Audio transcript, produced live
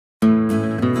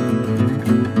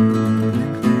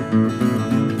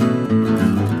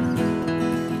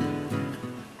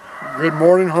Good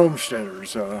morning,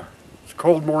 homesteaders. It's a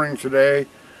cold morning today,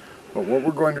 but what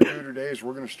we're going to do today is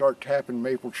we're going to start tapping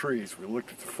maple trees. We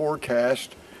looked at the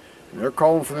forecast, and they're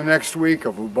calling for the next week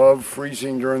of above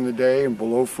freezing during the day and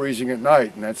below freezing at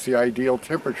night, and that's the ideal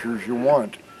temperatures you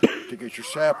want to get your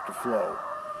sap to flow.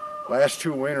 Last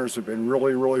two winters have been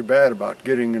really bad about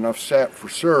getting enough sap for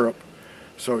syrup,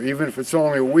 so even if it's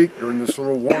only a week during this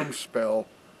little warm spell,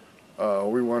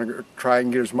 we want to try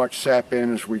and get as much sap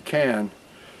in as we can.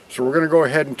 So we're going to go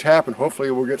ahead and tap, and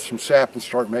hopefully we'll get some sap and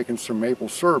start making some maple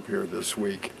syrup here this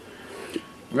week.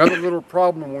 Another little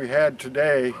problem we had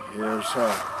today is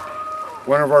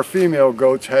one of our female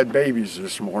goats had babies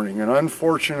this morning, and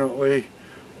unfortunately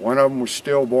one of them was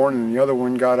stillborn and the other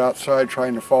one got outside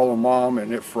trying to follow mom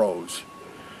and it froze.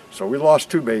 So we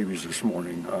lost two babies this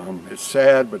morning. It's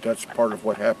sad, but that's part of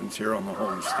what happens here on the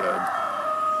homestead.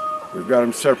 We've got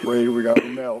them separated, we got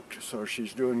them milked, so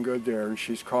she's doing good there and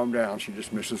she's calmed down. She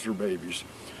just misses her babies.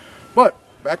 But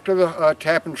back to the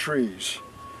tapping trees.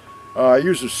 I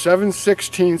use a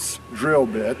 7/16 drill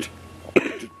bit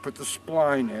to put the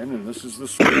spline in, and this is the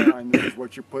spline. This is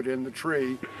what you put in the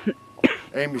tree.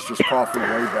 Amy's just coughing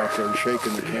away back there and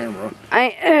shaking the camera.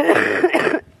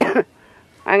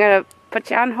 I'm gonna put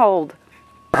you on hold.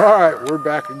 Alright, we're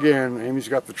back again. Amy's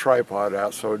got the tripod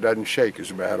out so it doesn't shake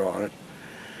as bad on it.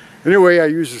 Anyway, I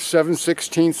use a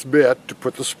 7/16 bit to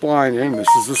put the spline in. This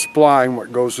is the spline,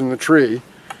 what goes in the tree.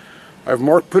 I've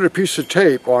put a piece of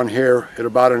tape on here at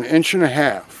about 1.5 inches,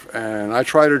 and I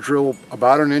try to drill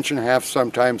about 1.5 inches,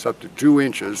 sometimes up to 2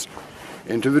 inches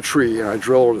into the tree, and I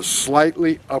drill at a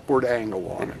slightly upward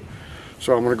angle on it.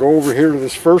 So I'm going to go over here to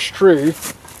this first tree.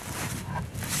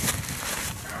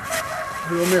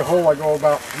 Drill me a hole. I go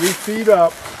about 3 feet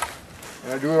up.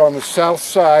 And I do it on the south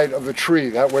side of the tree.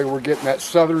 That way we're getting that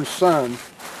southern sun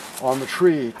on the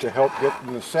tree to help get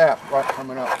the sap right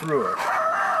coming up through it.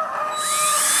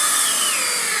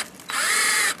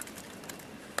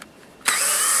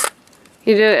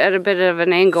 You do it at a bit of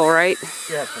an angle, right?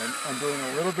 Yes, I'm doing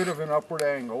a little bit of an upward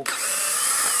angle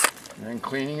and then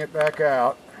cleaning it back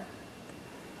out.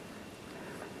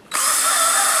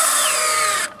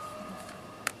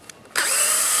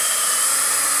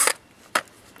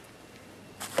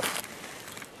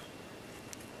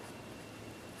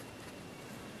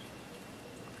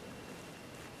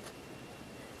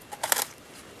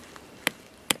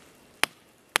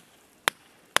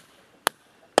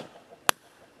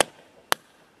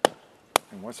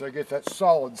 And once I get that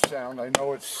solid sound, I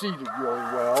know it's seated really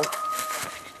well.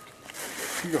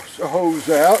 Goes the hose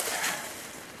out.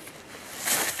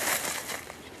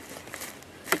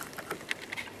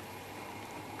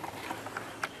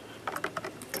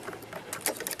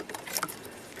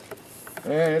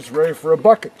 And it's ready for a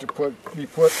bucket to be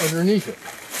put underneath it.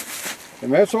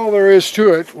 And that's all there is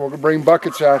to it. We'll bring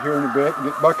buckets out here in a bit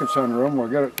and get buckets under them. We've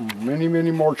got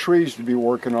many more trees to be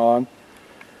working on.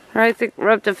 I think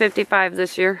we're up to 55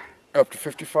 this year. Up to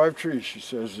 55 trees, she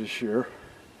says, this year.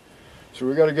 So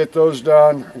we got to get those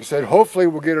done. Like I said, hopefully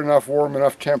we'll get warm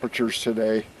enough temperatures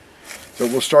today that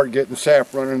we'll start getting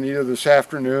sap running either this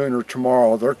afternoon or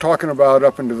tomorrow. They're talking about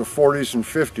up into the 40s and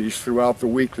 50s throughout the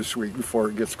week this week before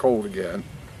it gets cold again.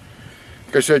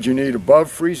 Like I said, you need above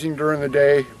freezing during the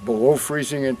day, below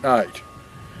freezing at night.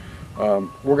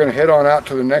 We're going to head on out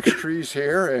to the next trees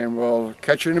here and we'll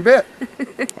catch you in a bit.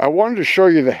 I wanted to show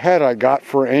you the hat I got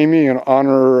for Amy in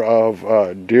honor of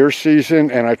deer season,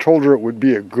 and I told her it would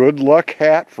be a good luck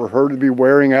hat for her to be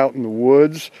wearing out in the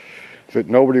woods that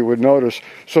nobody would notice.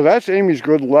 So that's Amy's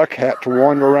good luck hat to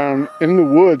wander around in the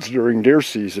woods during deer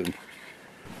season.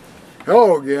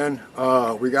 Hello again.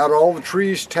 We got all the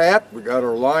trees tapped. We got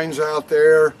our lines out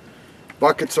there.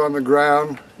 Buckets on the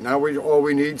ground. Now all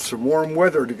we need is some warm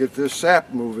weather to get this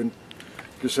sap moving.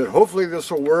 Like I said, hopefully this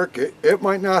will work. It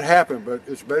might not happen, but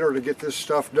it's better to get this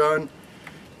stuff done.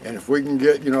 And if we can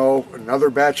get, another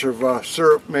batch of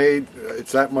syrup made,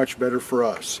 it's that much better for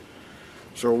us.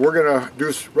 So we're going to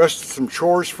do some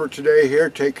chores for today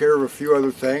here, take care of a few other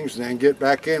things, and then get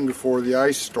back in before the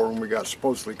ice storm we got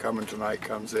supposedly coming tonight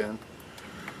comes in.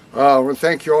 I want to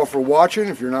thank you all for watching.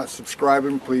 If you're not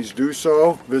subscribing, please do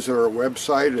so. Visit our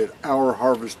website at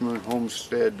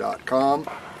ourharvestmoonhomestead.com.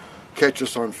 Catch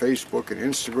us on Facebook and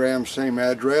Instagram, same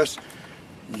address.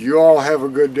 You all have a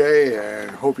good day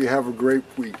and hope you have a great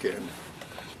weekend.